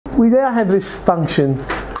we now have this function.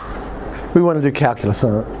 We want to do calculus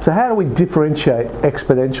on it. So how do we differentiate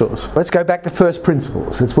exponentials? Let's go back to first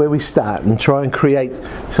principles. That's where we start and try and create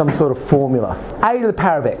some sort of formula. A to the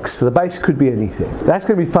power of x, so the base could be anything. That's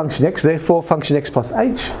going to be function x, therefore function x plus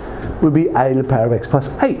h would be a to the power of x plus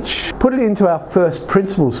h. Put it into our first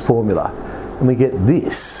principles formula and we get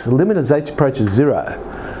this. The limit as h approaches 0.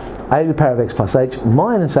 A to the power of x plus h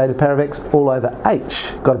minus a to the power of x all over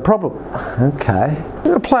h. Got a problem. Okay. I'm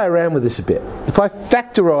going to play around with this a bit. If I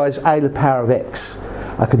factorise a to the power of x,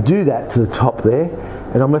 I can do that to the top there,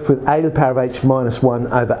 and I'm left with a to the power of h minus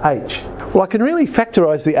 1 over h. Well, I can really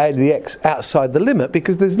factorise the a to the x outside the limit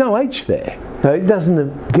because there's no h there. So it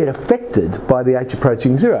doesn't get affected by the h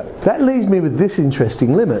approaching 0. That leaves me with this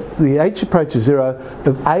interesting limit. The h approaches 0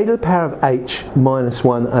 of a to the power of h minus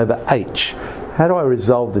 1 over h. How do I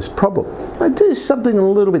resolve this problem? I do something a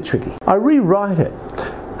little bit tricky. I rewrite it.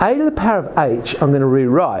 A to the power of h I'm going to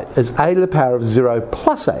rewrite as a to the power of 0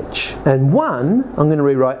 plus h. And 1 I'm going to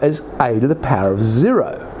rewrite as a to the power of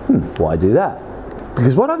 0. Why do that?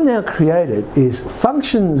 Because what I've now created is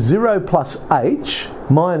function 0 plus h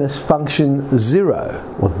minus function 0.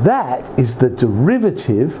 Well, that is the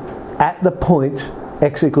derivative at the point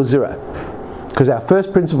x equals 0. Because our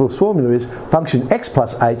first principles formula is function x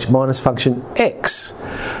plus h minus function x.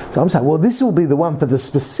 So I'm saying, well, this will be the one for the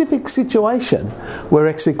specific situation where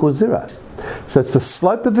x equals 0. So it's the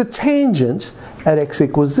slope of the tangent at x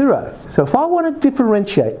equals 0. So if I want to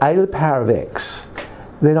differentiate a to the power of x,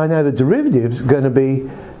 then I know the derivative is going to be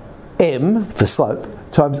m, the slope,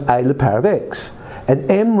 times a to the power of x. And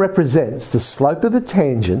m represents the slope of the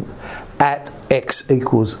tangent at x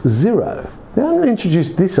equals 0. Now I'm going to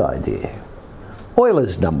introduce this idea.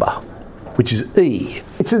 Euler's number, which is E.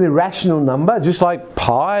 It's an irrational number, just like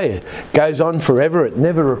pi. It goes on forever, it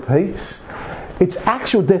never repeats. Its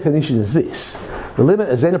actual definition is this. The limit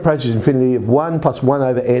as n approaches infinity of 1 plus 1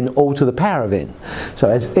 over n all to the power of n. So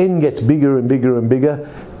as n gets bigger and bigger and bigger,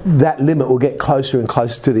 that limit will get closer and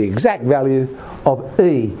closer to the exact value of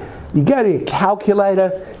E. You go to your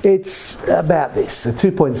calculator, it's about this,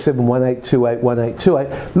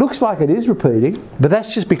 2.718281828. Looks like it is repeating, but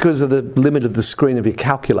that's just because of the limit of the screen of your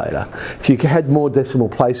calculator. If you had more decimal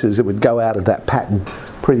places, it would go out of that pattern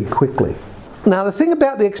pretty quickly. Now the thing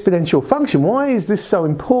about the exponential function, why is this so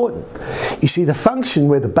important? You see, the function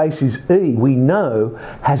where the base is e, we know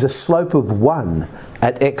has a slope of 1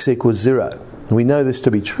 at x equals 0. We know this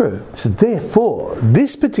to be true. So therefore,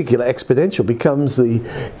 this particular exponential becomes the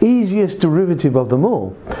easiest derivative of them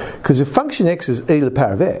all. Because if function x is e to the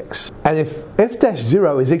power of x, and if f dash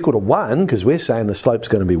 0 is equal to 1, because we're saying the slope's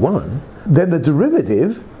going to be 1, then the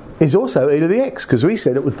derivative is also e to the x, because we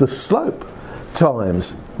said it was the slope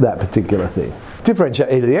times that particular thing.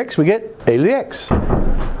 Differentiate e to the x, we get e to the x.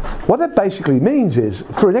 What that basically means is,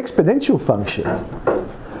 for an exponential function,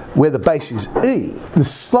 where the base is e, the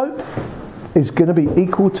slope is going to be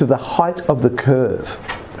equal to the height of the curve,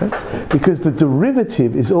 okay? Because the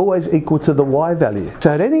derivative is always equal to the y value.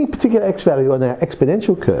 So at any particular x value on our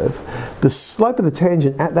exponential curve, the slope of the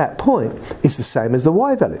tangent at that point is the same as the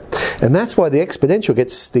y value. And that's why the exponential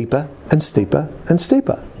gets steeper and steeper and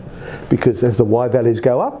steeper. Because as the y values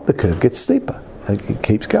go up, the curve gets steeper. And it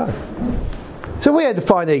keeps going. So we had to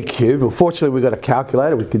find e cubed. Well, fortunately we've got a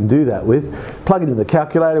calculator we can do that with. Plug it into the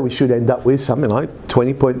calculator, we should end up with something like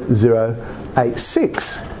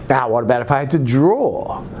 20.086. Now what about if I had to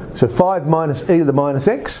draw? So 5 minus e to the minus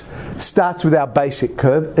x starts with our basic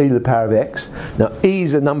curve, e to the power of x. Now e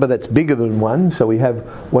is a number that's bigger than 1, so we have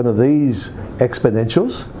one of these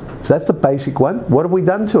exponentials. So that's the basic one. What have we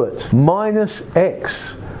done to it? Minus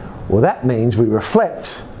x. Well, that means we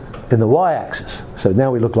reflect in the y-axis. So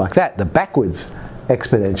now we look like that, the backwards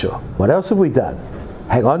exponential. What else have we done?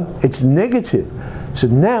 Hang on, it's negative. So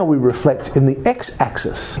now we reflect in the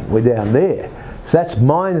x-axis. We're down there. So that's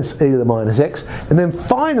minus e to the minus x. And then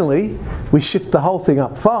finally, we shift the whole thing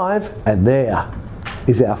up 5, and there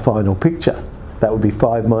is our final picture. That would be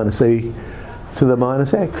 5 minus e to the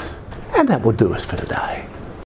minus x. And that will do us for today.